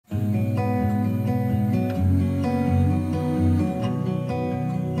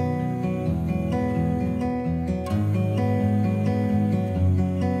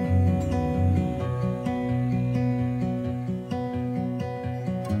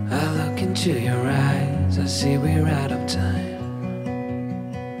into your eyes, I see we're out of time.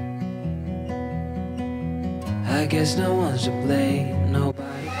 I guess no one's to blame,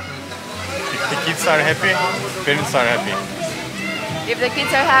 nobody. If the kids are happy, parents are happy. If the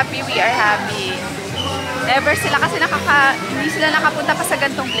kids are happy, we are happy. Never sila kasi hindi sila nakapunta pa sa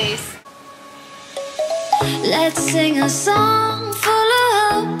gantong place. Let's sing a song full of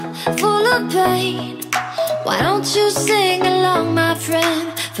hope, full of pain. Why don't you sing along, my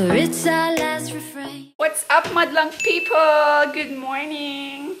friend, for it's our last refrain. What's up, madlang people? Good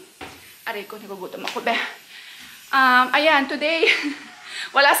morning. Aray ko, nagugutom ako, be. Ayan, today,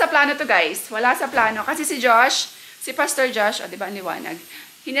 wala sa plano to, guys. Wala sa plano. Kasi si Josh, si Pastor Josh, di ba, ang liwanag,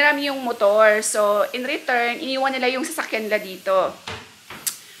 hiniram yung motor. So, in return, iniwan nila yung sasakyan nila dito.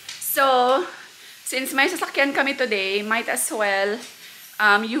 So, since may sasakyan kami today, might as well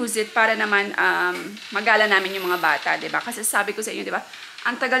use it para naman magala namin yung mga bata, diba? Kasi sabi ko sa inyo, diba?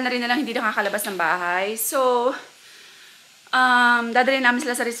 Ang tagal na rin nilang hindi nakakalabas ng bahay. So, dadalhin namin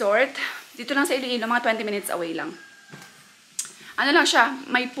sila sa resort. Dito lang sa Iloilo, mga 20 minutes away lang. Ano lang siya,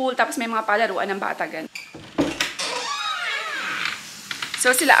 may pool, tapos may mga palaruan ng bata, gan.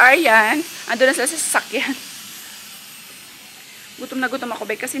 So, sila Aryan, ando na sila sa sasakyan. Gutom na gutom ako,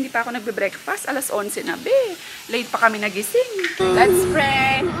 be, kasi hindi pa ako nagbe-breakfast. Alas 11 na, be. Late pa kami nagising. Let's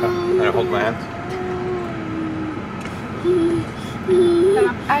pray. Can I hold my hand?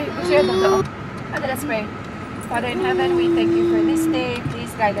 Ay, gusto yun ito. Let's pray. Father in heaven, we thank you for this day. Please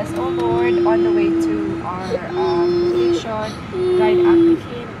guide us, O Lord, on the way to our location. Guide Uncle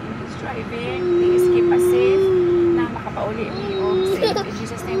Kim in his driving. Please keep us safe na makapauli yung safe. In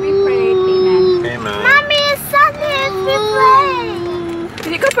Jesus' name we pray. Amen. Amen. Mommy, Sunday we play.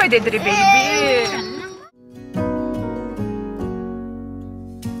 Hindi ka pwede, Dre, baby.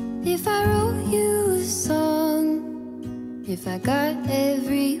 If I wrote you a song, if I got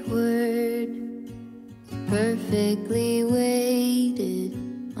every word perfectly weighted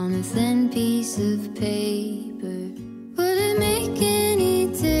on a thin piece of paper, would it make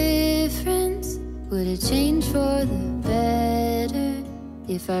any difference? Would it change for the better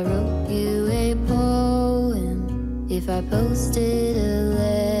if I wrote you a poem? If I posted a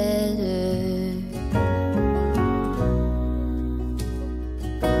letter?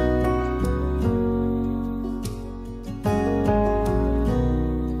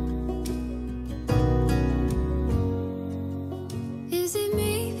 Is it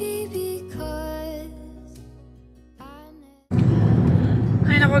maybe because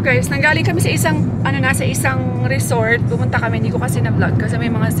Ay nako guys, nanggaling kami sa isang nasa isang resort. Pumunta kami, hindi ko kasi na-vlog kasi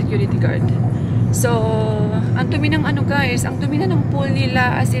may mga security guard. So, ang dumi ng guys, ang dumi na ng pool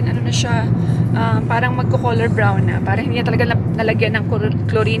nila, as in na siya, parang magko-color brown na. Parang hindi talaga nalagyan ng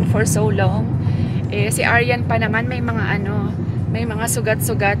chlorine for so long. Eh, si Aryan pa naman may mga may mga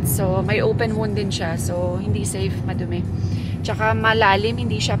sugat-sugat, so may open wound din siya. So, hindi safe, madumi. Tsaka malalim,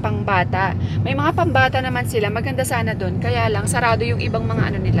 hindi siya pang bata. May mga pambata naman sila, maganda sana doon. Kaya lang, sarado yung ibang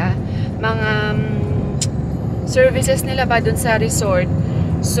mga nila, mga services nila ba doon sa resort.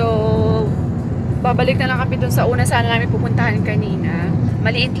 So, babalik na lang kami dun sa una sana namin pupuntahan kanina.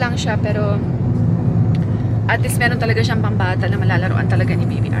 Maliit lang siya, pero at least meron talaga siyang pambata na malalaroan talaga ni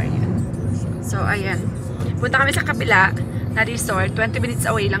Baby Aryan. So, ayan. Punta kami sa kabila na resort. 20 minutes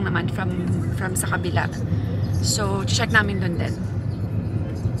away lang naman from sa kabila. So, check namin dun din.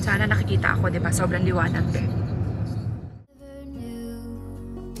 Sana nakikita ako, diba? Sobrang liwanag din.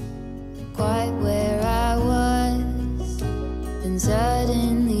 quite where I was, and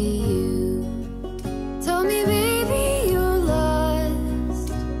suddenly you told me, baby, you're lost,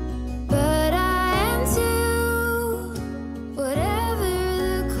 but I am too. Whatever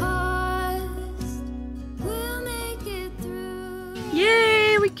the cost, we'll make it through.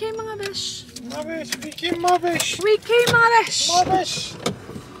 Yay! We came, mga besh! Mabesh! We came, Mabesh! We came, mga besh! Mabesh!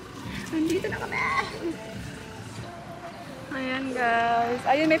 Nandito na kami! Ayan guys.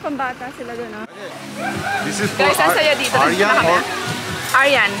 Ayun, may pambata sila doon, no? This is for Guys, ang saya dito. Aryan or?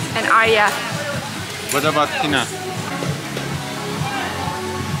 Aryan and Arya. What about Tina?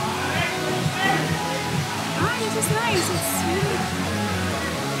 Ah, this is nice. It's sweet.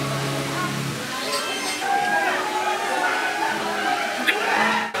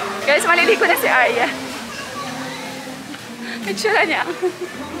 Guys, maliligo na si Arya. Itsura niya.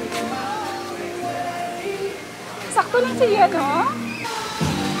 Sakto lang siya, no?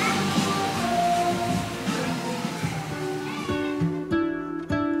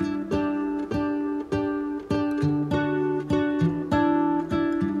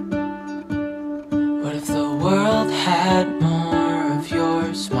 What if the world had more of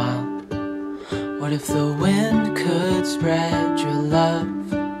your smile? What if the wind could spread your love?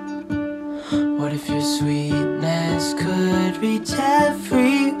 should reach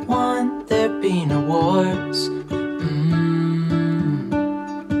everyone. There be no wars.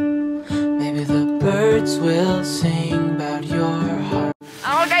 Maybe the birds will sing about your heart.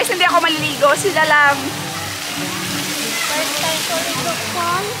 Ako guys, hindi ako maliligo. Sila lang. First time ko ligo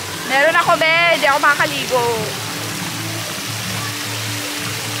fall. Meron ako, be. Hindi ako makakaligo.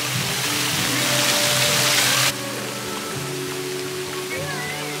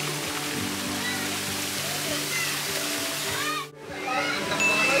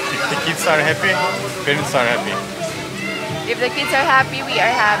 If the kids are happy, parents are happy. If the kids are happy, we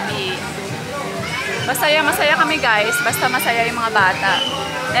are happy. Masaya kami guys. Basta masaya yung mga bata.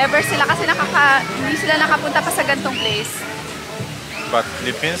 Never sila kasi hindi sila nakapunta pa sa gantong place. But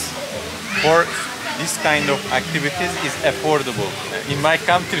Philippines, for this kind of activities is affordable. In my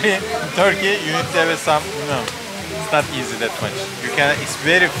country, Turkey, you need to have some, it's not easy that much. It's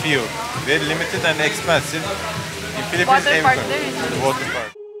very few, very limited and expensive. In Philippines, Water park there. the water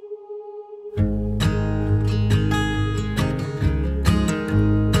park.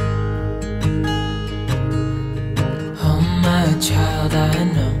 Oh my child, I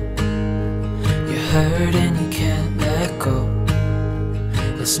know you're hurt and you can't let go.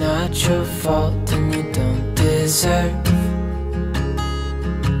 It's not your fault and you don't deserve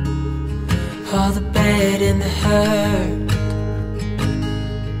all the bad and the hurt.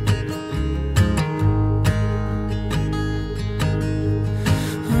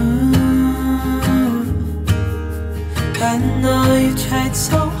 I know you tried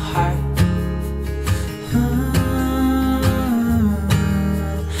so hard.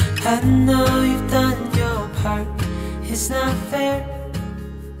 I know you've done your part. It's not fair.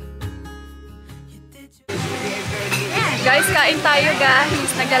 Guys, kain tayo guys.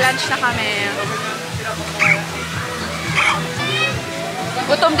 Nagla-lunch na kami.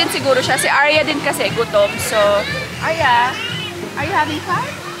 Gutom din siguro siya. Si Arya din kasi gutom. So, Arya, are you having fun?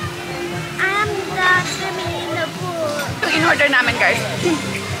 I'm swimming in the pool. In order namin guys.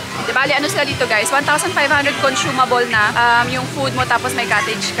 Di bali, ano sila dito guys? 1,500 consumable na yung food mo tapos may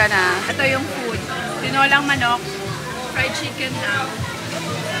cottage ka na. Ito yung food. Tinolang manok, fried chicken na,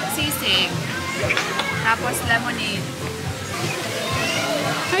 sisig, tapos lemonade.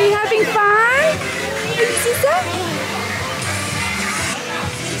 Are you having fun? This is that?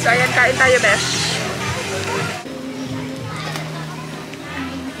 So ayan, kain tayo besh.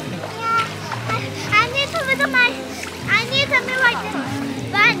 I need something like this.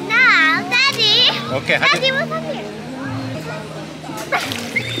 But now, Daddy. Okay, Daddy, what's up here?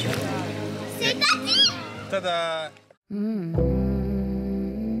 Say Daddy. Ta-da!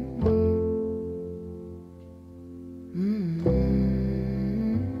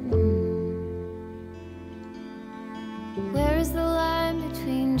 Where is the line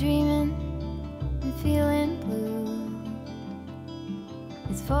between dreaming and feeling blue?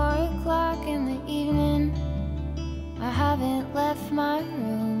 It's 4 o'clock in the evening. I haven't left my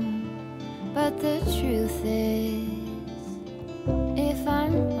room, but the truth is, if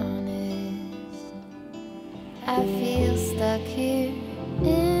I'm honest, I feel stuck here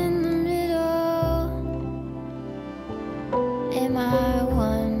in the middle. Am I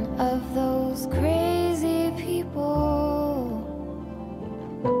one of those crazy people?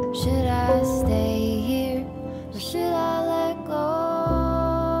 Should I stay here or should I let go?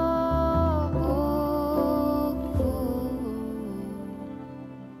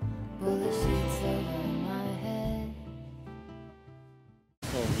 Will the sheets over my head?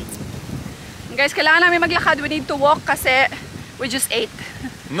 Guys, kailangan namin maglakad. We need to walk kasi we just ate.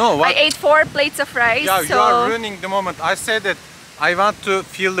 No, what? I ate 4 plates of rice. Yeah, so you are ruining the moment. I said that I want to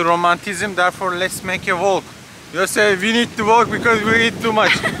feel the romanticism, therefore let's make a walk. You say we need to walk because we eat too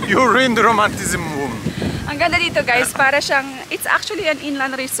much. You ruin the romanticism, woman. ang ganda dito guys, para siyang, it's actually an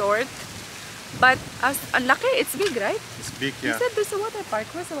inland resort. But ang laki, it's big, right? It's big, You yeah. said there's a water park.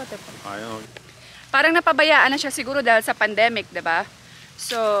 Where's the water park? I know. Parang napabayaan na siya siguro dahil sa pandemic, diba?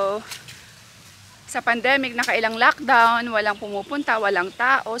 So, sa pandemic, nakailang lockdown, walang pumupunta, walang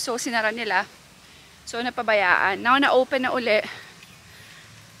tao. So, sinara nila. So, napabayaan. Now, na-open na uli.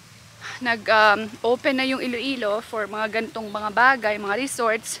 Nag-open na yung Iloilo for mga gantong mga bagay, mga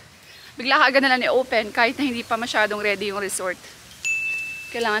resorts. Bigla kaagad na lang i-open kahit na hindi pa masyadong ready yung resort.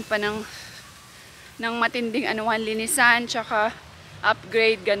 Kailangan pa ng matinding linisan, tsaka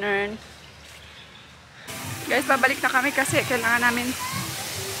upgrade, ganun. Guys, babalik na kami kasi kailangan namin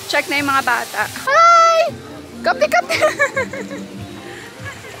check na yung mga bata. Hi! Kapi, kapi!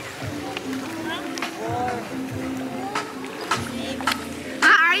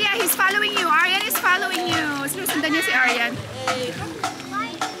 Arya, he's following you. Aryan is following you. Sinusundan niya si Aryan.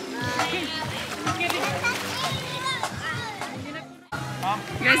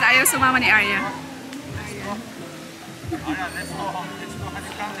 Guys, ayaw sumama ni Arya. Arya, let's go home. Let's go. Hadi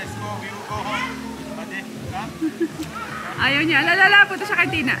come, let's go. We will go home. Hadi, come. Ayaw niya. Lalala, punta siya kay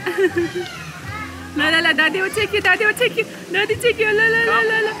Tina. Lalala, daddy will take you. Daddy will take you. Daddy take you.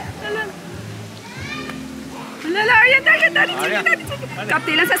 Lalala. Lalala, Arya, daddy take you. Daddy take you.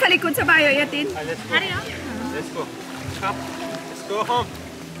 Kapti lang sa likod sa bayo, yatin. Let's go. Let's go. Come. Let's go home.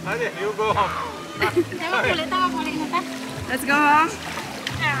 Hadi, you go home. Let's go home.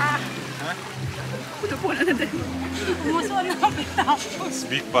 Puto-puno na din. It's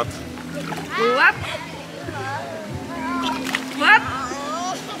big butt. Wap! Wap!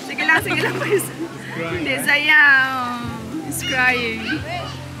 Sige lang, boys. Hindi, sayang. He's crying.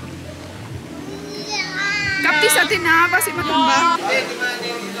 Kapti sa tinapa, si matumba.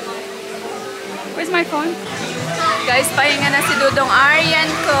 Where's my phone? Guys, pahinga na si Dudong Aryan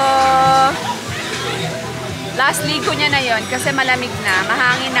ko. Last ligo niya na yon kasi malamig na.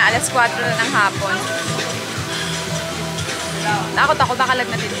 Mahangin na, alas 4 na ng hapon. Takot ako, baka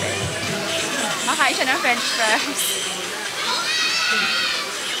lagnatin din. Makain siya ng french fries.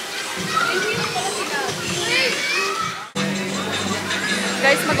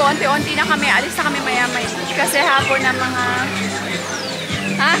 Guys, mag-unti-unti na kami. Alis na kami maya-maya. Kasi hapon na mga...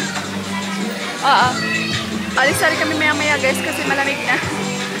 Ha? Oo. Alis na rin kami maya-maya guys kasi malamig na.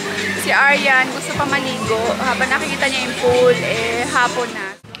 Si Aryan gusto pa maligo. Habang nakikita niya yung pool, eh hapon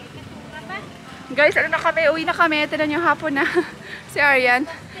na. Guys, ano na kami? Uwi na kami. Ito na yung hapon na. Si Aryan.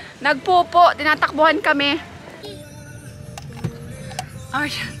 Nagpupo. Tinatakbuhan kami.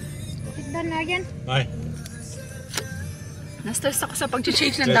 Aryan. Tignan na yan. Ay. Na-stress ako sa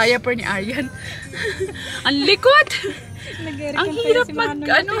pag-change ng diaper ni Aryan. Ang likod! Ang hirap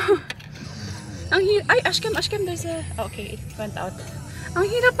mag-ano. Ay, Ashkem, there's a... Okay, it went out. Ang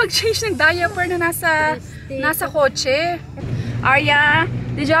hirap mag-change ng diaper na nasa kotse. Arya,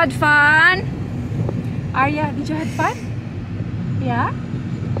 did you have fun? Arya, did you have fun? Yeah?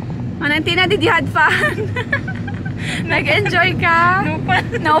 Tina, did you have fun? Nag-enjoy ka? No fun.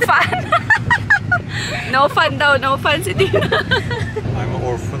 No fun? No fun daw, no fun si Tina. I'm an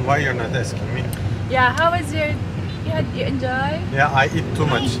orphan. Why you're not asking me? Yeah, how was your... You enjoy? Yeah, I eat too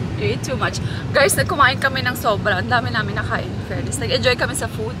much. You eat too much. Guys, nagkumain kami ng sobra. Ang dami namin nakain. Fairness. Nag-enjoy kami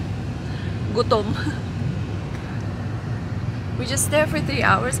sa food. Gutom. We just there for 3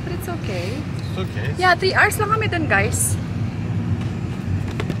 hours, but it's okay. It's okay. Yeah, 3 hours lang kami dun, guys.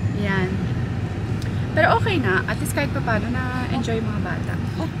 Yan. Pero okay na. At least kahit pa paano na-enjoy mga bata.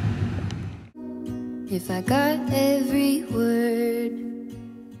 Oh. If I got every word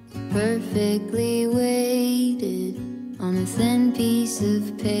perfectly weighted on a thin piece of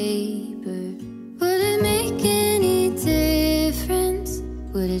paper, would it make any difference?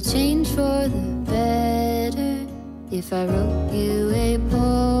 Would it change for the better if I wrote you a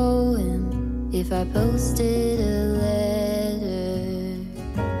poem, if I posted a letter?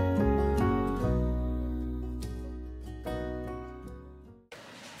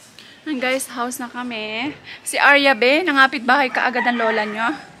 And guys, house na kami. Si Arya be, nangapit bahay kaagad ang lola nyo.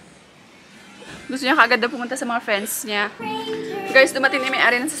 Gusto niya kaagad na pumunta sa mga friends niya. Guys, dumating na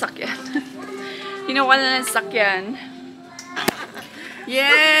may-ari ng sasakyan. Hinukuha na ng sasakyan.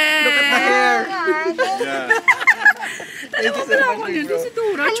 Yay! Look at the hair! Alam mo pala ako nito si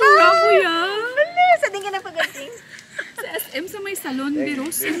Tura. Tsura ko yan. Sa din ka na pagating. Sa SM sa may salon,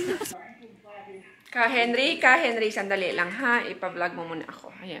 Biros. Henry, sandali lang ha. Ipa-vlog mo muna ako.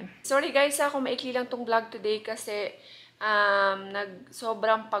 Ayan. Sorry guys ha, kung maikli lang tong vlog today kasi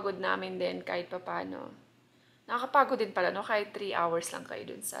sobrang pagod namin din kahit papaano. Nakakapagod din pala, no? Kahit 3 hours lang kayo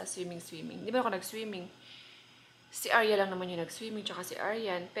dun sa swimming. Di ba ako nag-swimming? Si Arya lang naman yung nag-swimming, tsaka si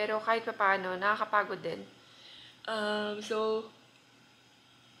Aryan. Pero kahit papaano, nakakapagod din.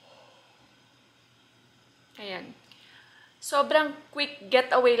 Ayan. Sobrang quick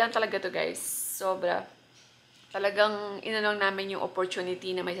getaway lang talaga to guys. Sobra. Talagang inanong namin yung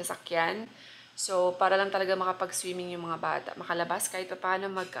opportunity na may sasakyan. So, para lang talaga makapag-swimming yung mga bata. Makalabas kahit pa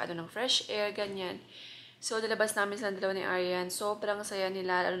paano magkaano ng fresh air, ganyan. So, nilabas namin sa dalawa ni Aryan. Sobrang saya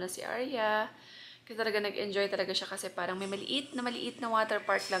nila, lalo na si Arya. Kasi talaga nag-enjoy talaga siya kasi parang may maliit na water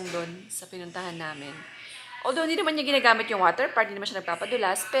park lang doon sa pinuntahan namin. Although, hindi naman niya ginagamit yung water park, hindi naman siya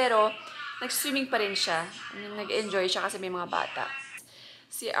nagpapadulas, pero nag-swimming pa rin siya. Nag-enjoy siya kasi may mga bata.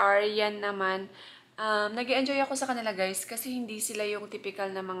 Si Aryan naman, nag-enjoy ako sa kanila guys kasi hindi sila yung typical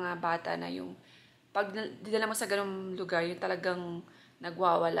na mga bata na yung pag didala mo sa ganung lugar, yung talagang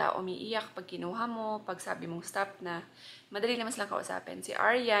nagwawala, umiiyak pag kinuha mo, pag sabi mong stop na. Madali naman silang kausapin. Si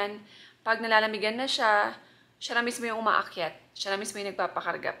Aryan, pag nalalamigan na siya na mismo yung umaakyat. Siya na mismo yung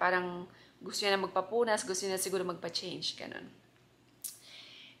nagpapakarga. Parang gusto niya na magpapunas, gusto niya na siguro magpa-change. Ganun.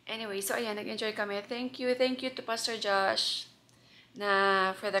 Anyway, so ayan, nag-enjoy kami. Thank you to Pastor Josh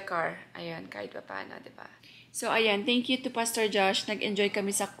na for the car. Ayan, kahit pa paano, diba? So ayan, thank you to Pastor Josh. Nag-enjoy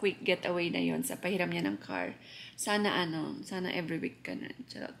kami sa quick getaway na yon sa pahiram niya ng car. Sana every week ka na.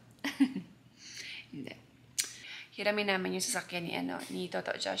 Charot. Hindi. Hiramin namin yung sasakyan ni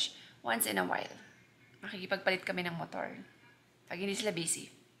Toto Josh once in a while. Makikipagpalit kami ng motor. Pag hindi sila busy.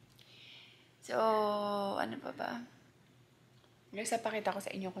 So, ano pa ba? Guys, napakita ko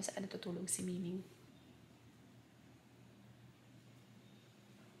sa inyo kung saan natutulog si Miming.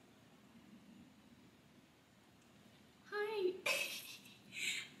 Hi!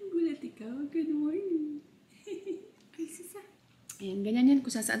 Gulat ikaw. Good morning. Ay, sisa. Ayan, ganyan yan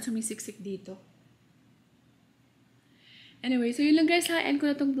kung saan sumisiksik dito. Anyway, so yun lang guys, end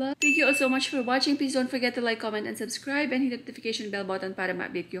ko na tong vlog. Thank you all so much for watching. Please don't forget to like, comment, and subscribe, and hit the notification bell button para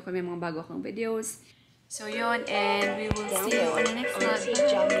ma-update ko kami mga bago akong videos. So yun, and we will see you on the next vlog.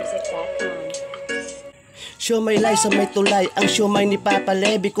 Siomay lay sa may tulay, ang siomay ni Papa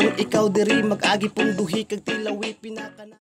Levi. Kung ikaw diri mag-agi punduhi kag tilawi pinaka